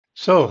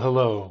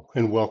Hello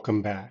and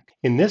welcome back.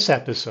 In this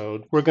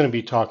episode, we're going to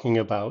be talking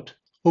about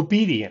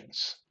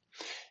obedience.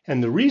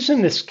 And the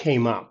reason this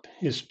came up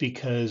is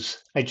because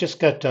I just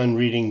got done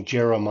reading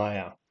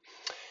Jeremiah.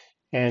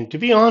 And to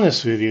be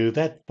honest with you,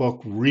 that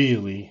book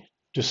really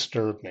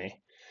disturbed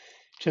me.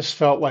 Just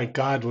felt like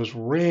God was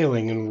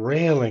railing and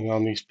railing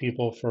on these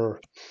people for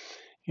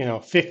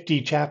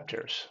 50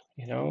 chapters.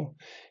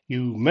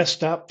 You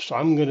messed up, so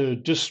I'm going to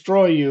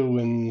destroy you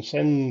and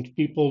send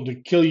people to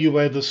kill you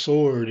by the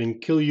sword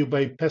and kill you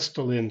by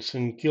pestilence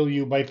and kill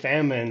you by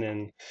famine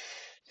and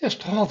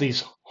just all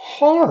these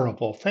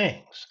horrible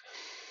things.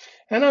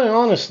 And I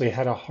honestly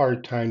had a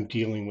hard time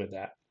dealing with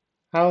that.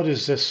 How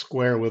does this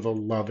square with a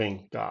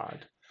loving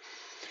God?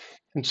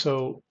 And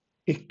so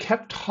it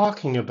kept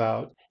talking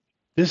about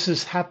this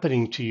is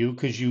happening to you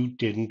because you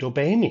didn't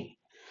obey me.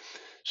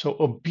 So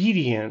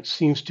obedience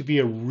seems to be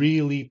a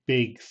really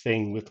big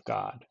thing with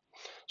God.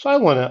 So I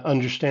want to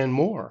understand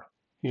more.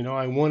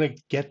 I want to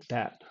get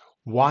that.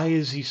 Why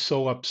is he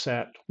so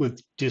upset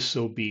with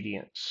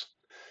disobedience?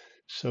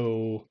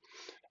 So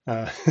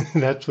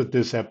that's what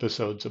this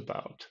episode's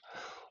about.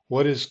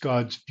 What is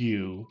God's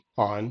view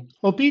on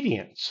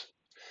obedience?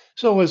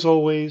 So as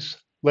always,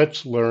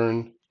 let's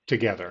learn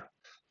together.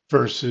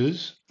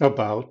 Verses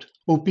about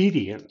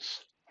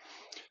obedience.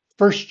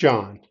 1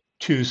 John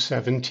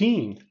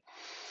 2:17.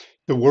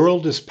 The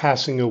world is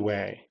passing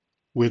away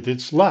with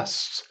its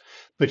lusts,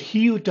 but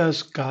he who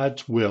does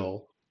God's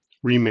will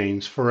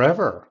remains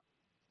forever.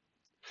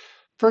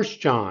 1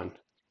 John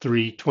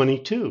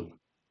 3:22.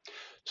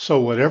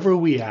 So whatever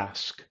we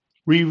ask,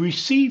 we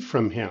receive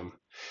from him,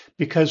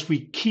 because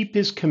we keep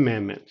his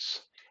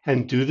commandments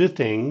and do the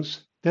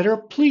things that are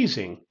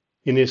pleasing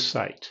in his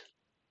sight.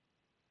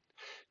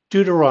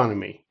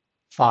 Deuteronomy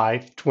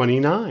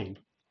 5:29.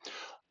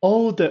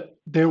 Oh, that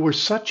there were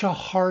such a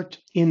heart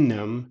in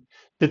them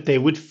that they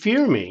would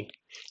fear me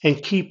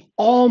and keep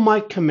all my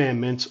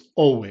commandments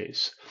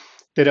always,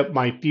 that it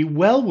might be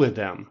well with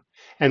them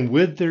and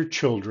with their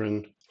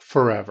children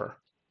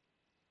forever.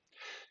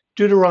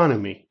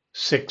 Deuteronomy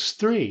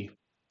 6:3.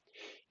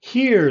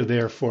 Hear,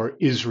 therefore,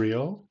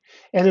 Israel,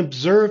 and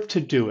observe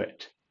to do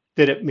it,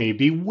 that it may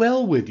be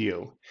well with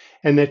you,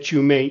 and that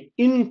you may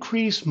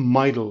increase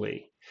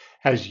mightily,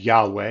 as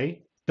Yahweh,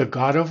 the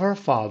God of our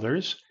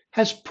fathers,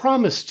 has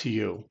promised to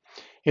you,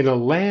 in a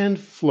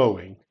land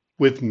flowing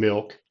with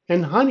milk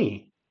and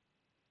honey.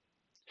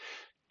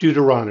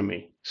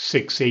 Deuteronomy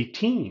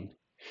 6:18.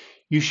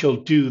 You shall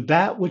do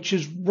that which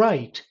is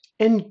right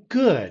and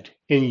good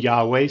in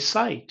Yahweh's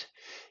sight,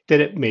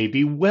 that it may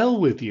be well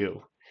with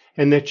you,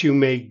 and that you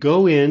may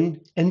go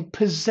in and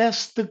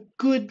possess the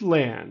good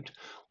land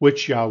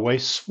which Yahweh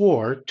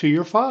swore to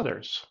your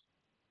fathers.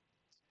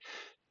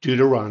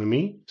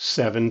 Deuteronomy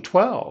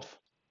 7:12.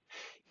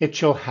 It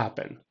shall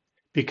happen,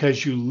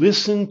 because you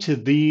listen to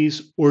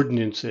these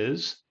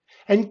ordinances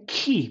and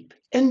keep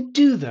and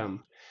do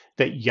them,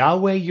 that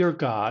Yahweh your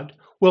God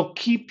will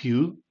keep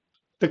you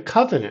the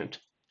covenant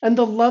and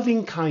the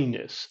loving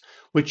kindness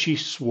which he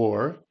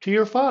swore to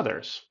your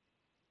fathers.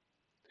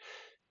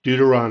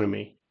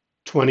 Deuteronomy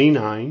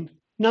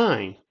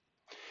 29:9.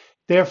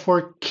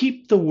 Therefore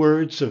keep the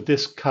words of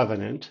this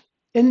covenant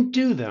and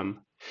do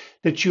them,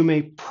 that you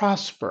may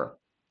prosper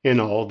in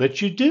all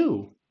that you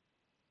do.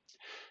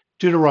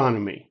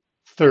 Deuteronomy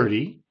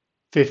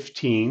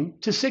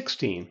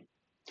 30:15-16.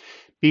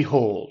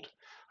 Behold,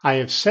 I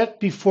have set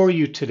before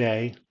you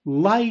today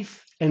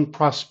life and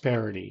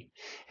prosperity,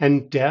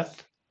 and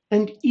death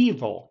and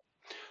evil.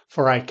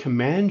 For I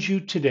command you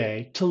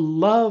today to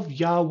love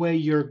Yahweh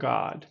your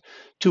God,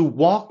 to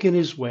walk in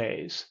his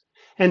ways,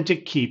 and to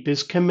keep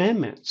his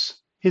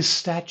commandments, his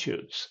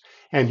statutes,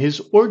 and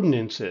his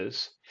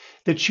ordinances,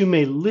 that you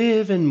may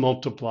live and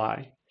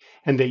multiply,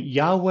 and that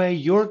Yahweh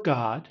your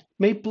God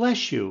may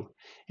bless you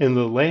in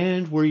the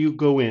land where you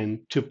go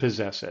in to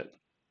possess it.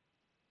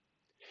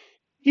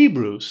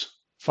 Hebrews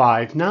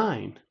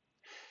 5:9.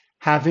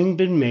 Having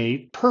been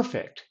made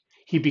perfect,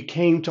 he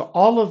became to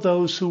all of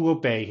those who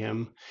obey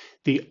him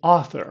the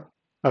author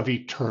of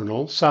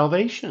eternal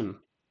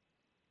salvation.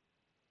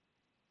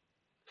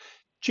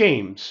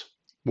 James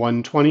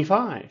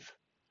 1:25.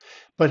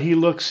 But he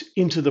looks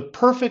into the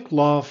perfect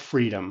law of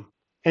freedom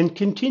and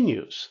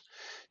continues,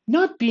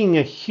 not being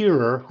a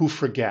hearer who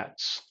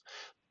forgets,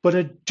 but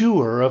a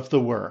doer of the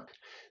work.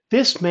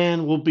 This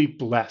man will be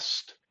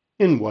blessed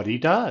in what he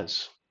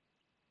does.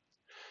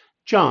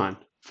 John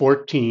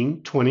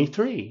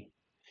 14:23.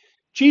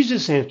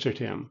 Jesus answered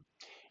him,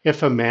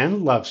 If a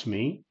man loves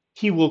me,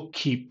 he will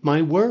keep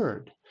my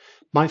word.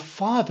 My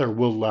Father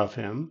will love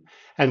him,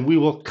 and we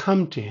will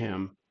come to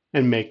him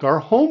and make our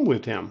home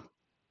with him.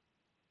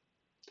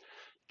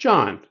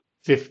 John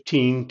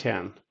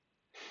 15:10.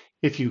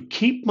 If you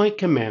keep my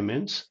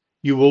commandments,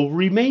 you will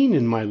remain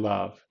in my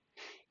love,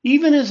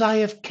 even as I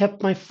have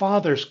kept my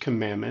Father's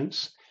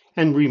commandments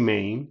and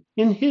remain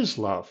in his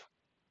love.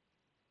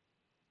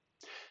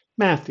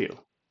 Matthew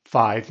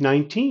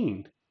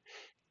 5:19.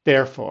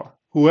 Therefore,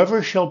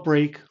 whoever shall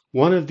break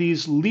one of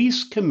these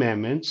least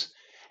commandments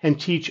and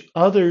teach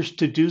others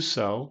to do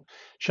so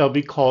shall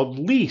be called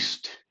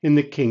least in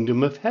the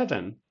kingdom of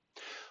heaven.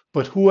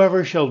 But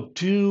whoever shall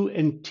do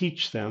and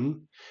teach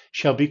them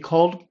shall be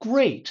called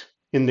great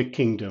in the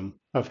kingdom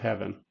of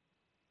heaven.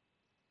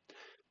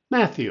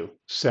 Matthew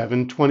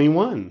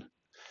 7:21.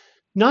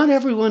 Not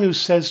everyone who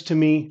says to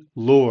me,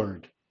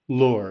 Lord,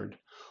 Lord,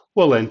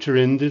 will enter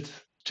into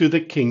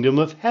the kingdom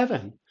of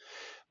heaven,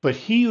 but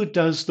he who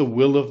does the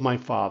will of my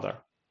Father,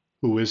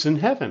 who is in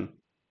heaven.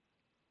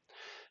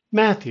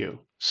 Matthew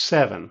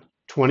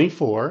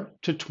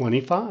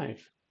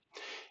 7:24-25.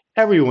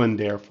 Everyone,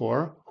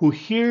 therefore, who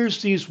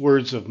hears these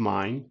words of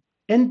mine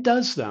and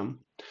does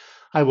them,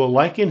 I will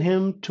liken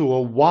him to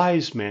a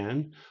wise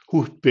man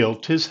who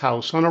built his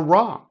house on a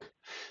rock.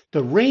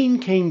 The rain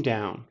came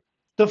down,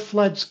 the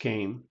floods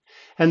came,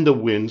 and the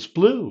winds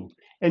blew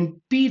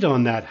and beat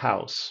on that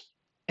house,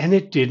 and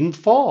it didn't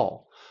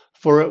fall,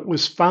 for it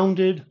was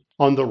founded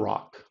on the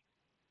rock.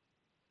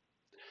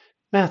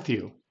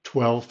 Matthew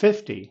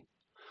 12:50.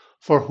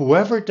 For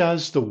whoever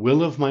does the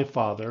will of my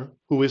Father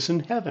who is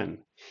in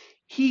heaven,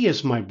 he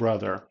is my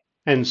brother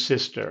and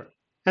sister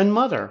and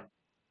mother.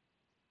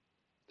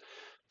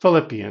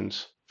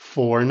 Philippians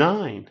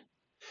 4:9.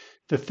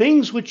 The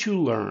things which you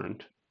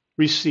learned,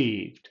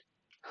 received,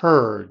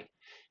 heard,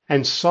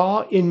 and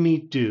saw in me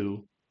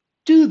do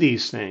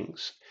these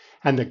things,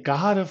 and the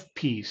God of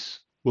peace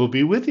will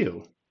be with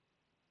you.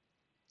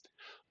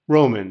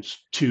 Romans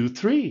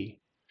 2:3.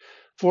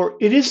 For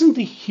it isn't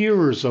the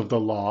hearers of the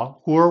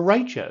law who are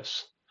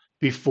righteous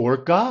before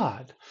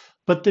God,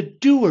 but the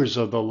doers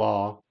of the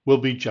law will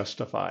be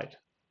justified.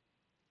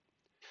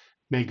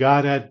 May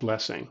God add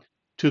blessing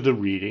to the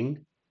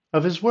reading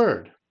of His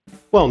Word.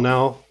 Well,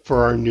 now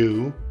for our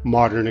new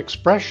modern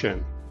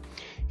expression.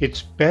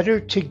 It's better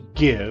to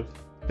give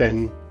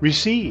than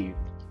receive.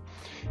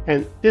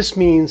 And this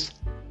means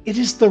it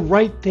is the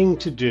right thing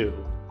to do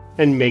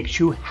and makes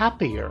you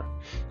happier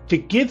to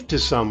give to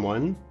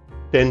someone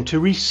than to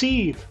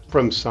receive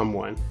from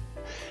someone.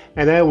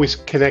 And I always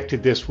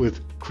connected this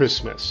with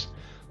Christmas.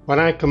 When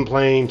I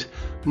complained,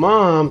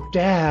 Mom,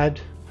 Dad,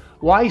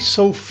 why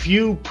so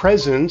few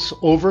presents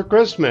over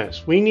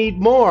Christmas? We need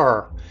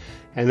more.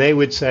 And they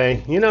would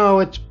say,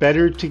 it's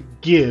better to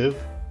give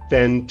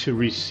than to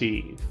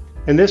receive.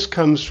 And this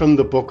comes from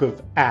the book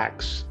of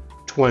Acts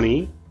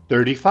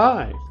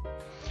 20:35.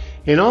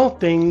 In all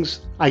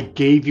things I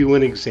gave you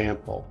an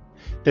example,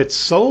 that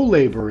so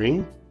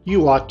laboring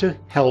you ought to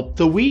help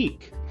the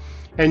weak,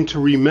 and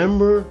to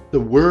remember the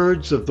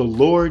words of the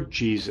Lord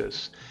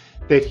Jesus,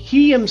 that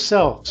he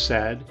himself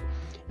said,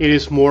 it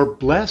is more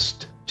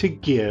blessed to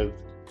give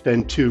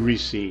than to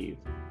receive.